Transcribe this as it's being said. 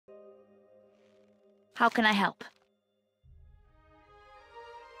How can I help?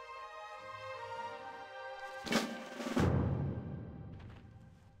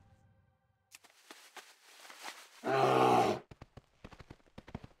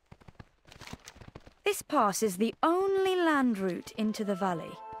 This pass is the only land route into the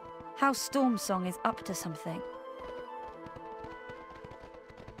valley. House Stormsong is up to something.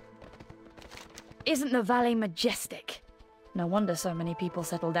 Isn't the valley majestic? No wonder so many people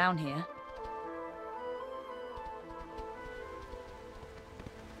settle down here.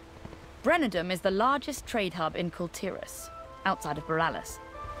 Brennadum is the largest trade hub in Kul Tiras, outside of Boralus.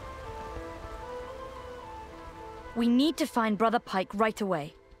 We need to find Brother Pike right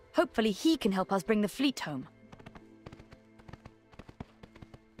away. Hopefully he can help us bring the fleet home.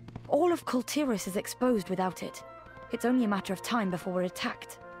 All of Kul Tiras is exposed without it. It's only a matter of time before we're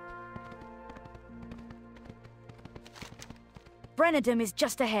attacked. Brennadum is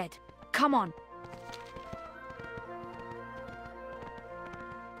just ahead. Come on.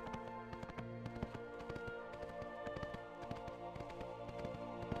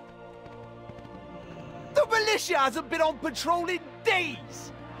 The militia hasn't been on patrol in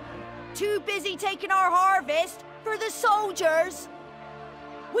days! Too busy taking our harvest for the soldiers.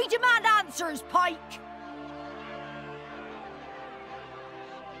 We demand answers, Pike.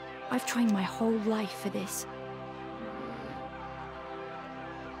 I've trained my whole life for this.